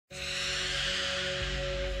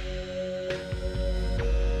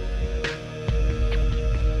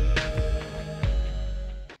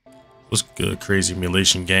What's good, crazy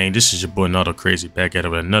emulation gang? This is your boy Nato Crazy back at it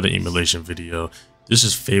with another emulation video. This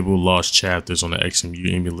is Fable Lost Chapters on the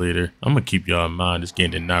Xemu emulator. I'm gonna keep y'all in mind this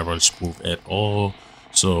game did not run smooth at all,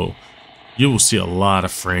 so you will see a lot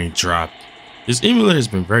of frame drop. This emulator has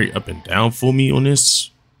been very up and down for me on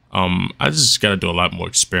this. I just gotta do a lot more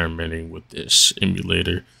experimenting with this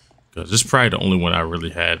emulator because this is probably the only one I really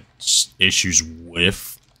had issues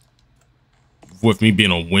with me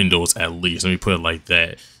being on Windows, at least. Let me put it like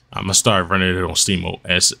that. I'm gonna start running it on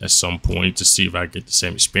SteamOS at some point to see if I get the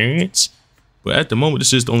same experience. But at the moment,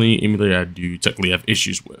 this is the only emulator I do technically have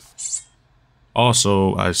issues with.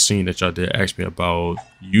 Also, I've seen that y'all did ask me about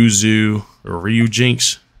Yuzu or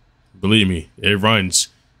Ryujinx. Believe me, it runs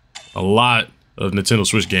a lot of Nintendo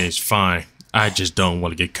Switch games fine. I just don't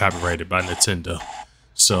want to get copyrighted by Nintendo.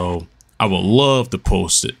 So I would love to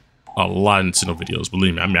post it. A lot of Nintendo videos,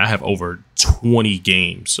 believe me. I mean, I have over 20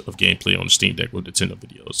 games of gameplay on the Steamdeck with Nintendo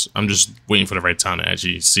videos. I'm just waiting for the right time to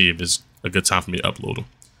actually see if it's a good time for me to upload them.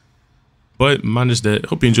 But minus that,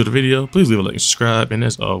 hope you enjoyed the video. Please leave a like and subscribe. And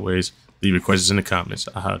as always, leave your questions in the comments.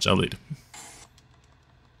 I'll holler at y'all later.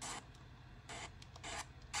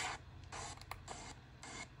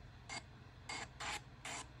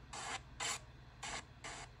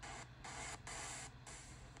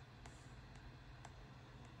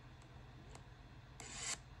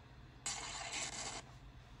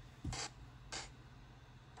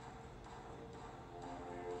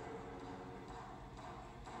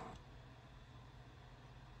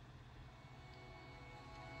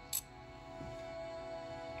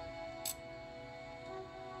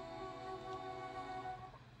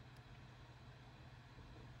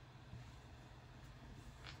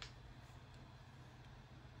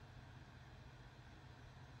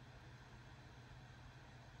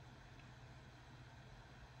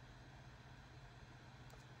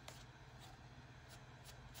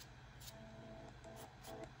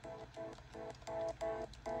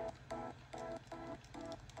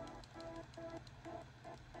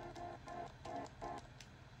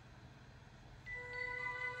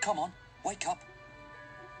 Come on, wake up.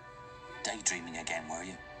 Daydreaming again, were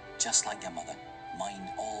you? Just like your mother. Mind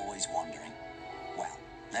always wandering. Well,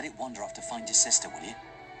 let it wander off to find your sister, will you?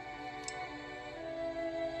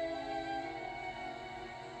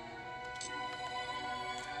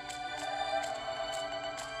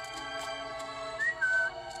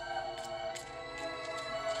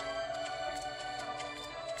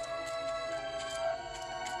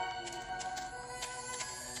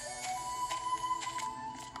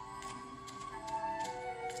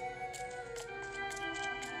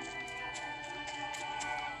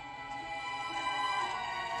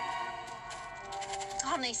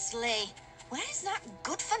 Honestly, where's that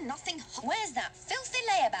good-for-nothing... Where's that filthy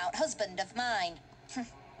layabout husband of mine?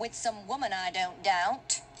 With some woman, I don't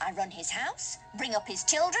doubt. I run his house, bring up his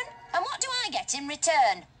children, and what do I get in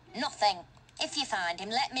return? Nothing. If you find him,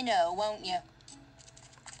 let me know, won't you?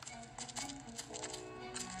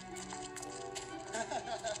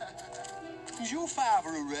 Is your father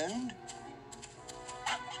around?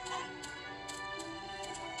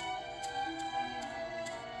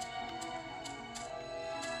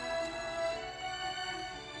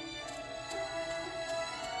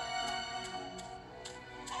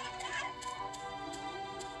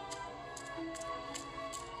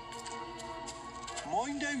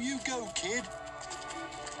 Mind how you go, kid.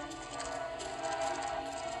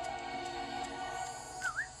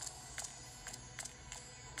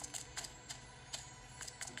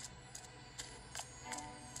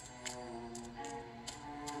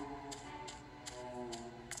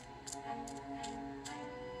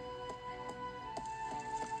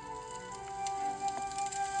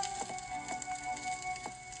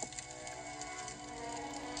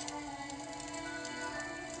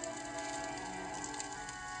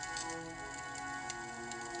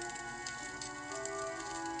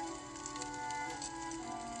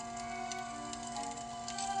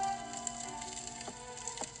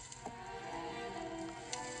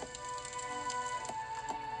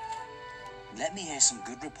 Let me hear some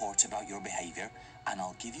good reports about your behavior, and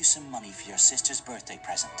I'll give you some money for your sister's birthday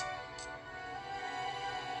present.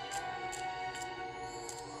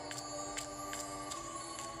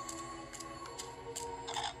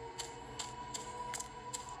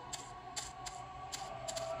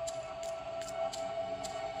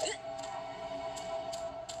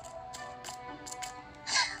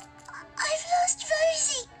 I've lost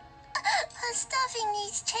Rosie. Her stuffing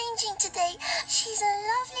needs changing today. She's a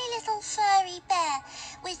lovely little furry bear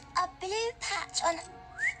with a blue patch on...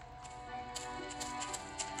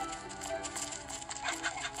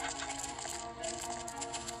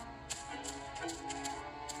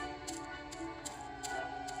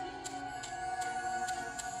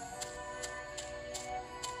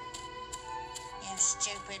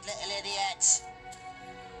 stupid little idiot.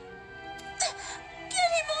 Get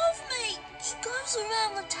him off me! He goes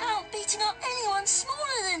around the town beating up anyone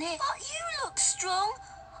smaller than him. But you look strong.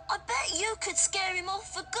 I bet you could scare him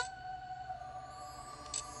off for good.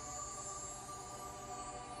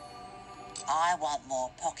 I want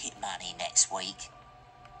more pocket money next week.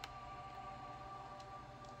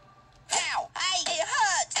 Ow! Hey, it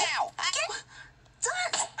hurts! Ow!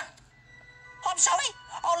 Dad! I'm sorry.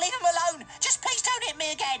 I'll leave him alone. Just please don't hit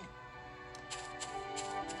me again.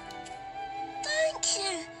 Thank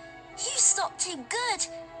you. You stopped him good.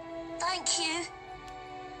 Thank you.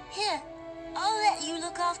 Here, I'll let you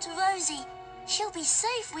look after Rosie. She'll be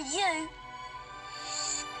safe with you.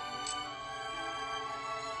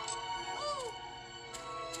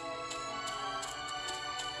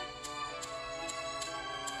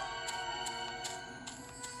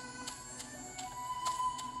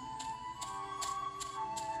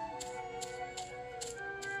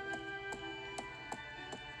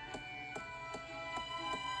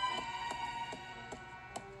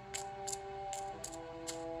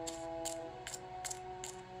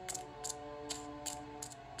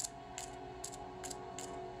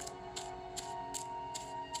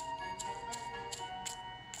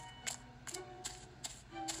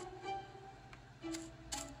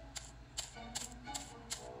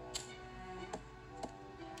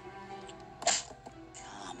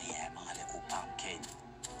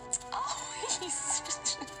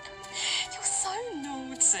 You're so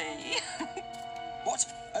naughty. What?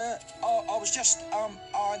 I was just,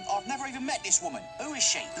 I've never even met this woman. Who is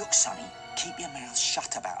she? Look, Sonny, keep your mouth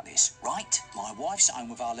shut about this, right? My wife's at home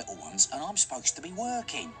with our little ones, and I'm supposed to be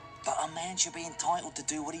working. But a man should be entitled to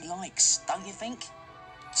do what he likes, don't you think?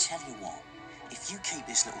 Tell you what, if you keep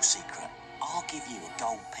this little secret, I'll give you a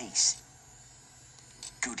gold piece.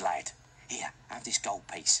 Good lad. Here, have this gold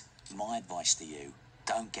piece. My advice to you,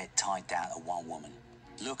 don't get tied down to one woman.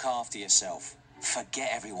 Look after yourself. Forget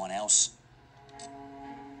everyone else.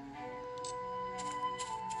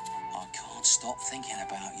 I can't stop thinking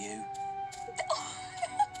about you.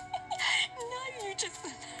 No, you just...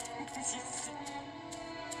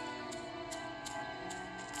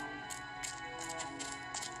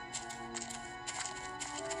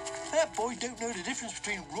 That boy don't know the difference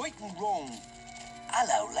between right and wrong.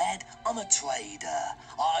 Hello, lad. I'm a trader.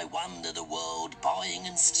 I wander the world buying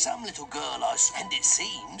and some little girl and it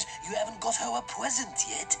seems you haven't got her a present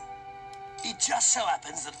yet. It just so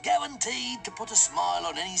happens that guaranteed to put a smile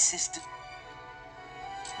on any sister.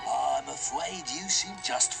 I'm afraid you seem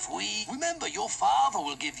just free. Remember, your father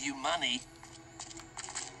will give you money.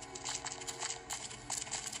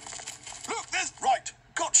 Look, there's... Right,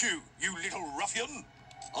 got you, you little ruffian.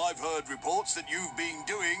 I've heard reports that you've been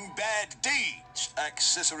doing bad deeds,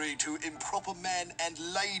 accessory to improper man and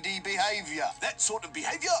lady behaviour. That sort of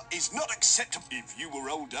behaviour is not acceptable. If you were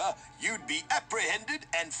older, you'd be apprehended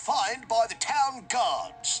and fined by the town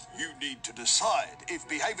guards. You need to decide if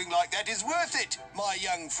behaving like that is worth it, my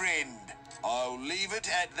young friend. I'll leave it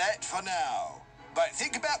at that for now. But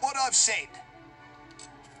think about what I've said.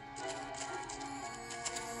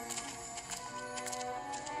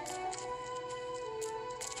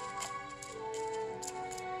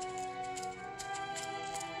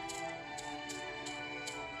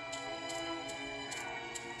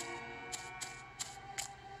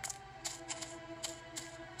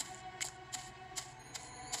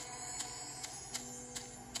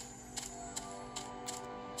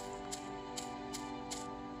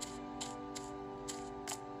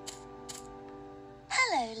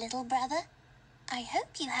 Hello, little brother. I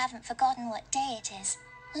hope you haven't forgotten what day it is,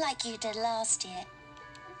 like you did last year.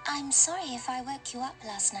 I'm sorry if I woke you up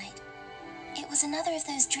last night. It was another of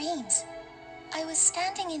those dreams. I was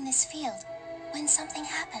standing in this field when something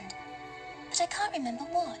happened, but I can't remember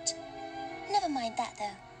what. Never mind that,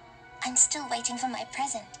 though. I'm still waiting for my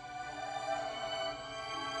present.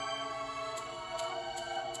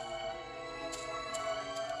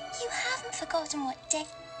 You haven't forgotten what day...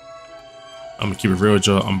 I'm gonna keep it real with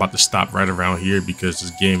y'all. I'm about to stop right around here because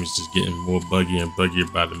this game is just getting more buggy and buggier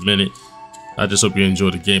by the minute. I just hope you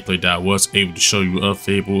enjoyed the gameplay that I was able to show you of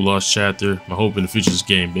Fable Lost Chapter. I hope in the future this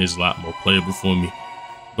game is a lot more playable for me.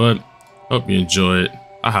 But hope you enjoy it.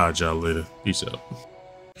 I'll holler at y'all later. Peace out.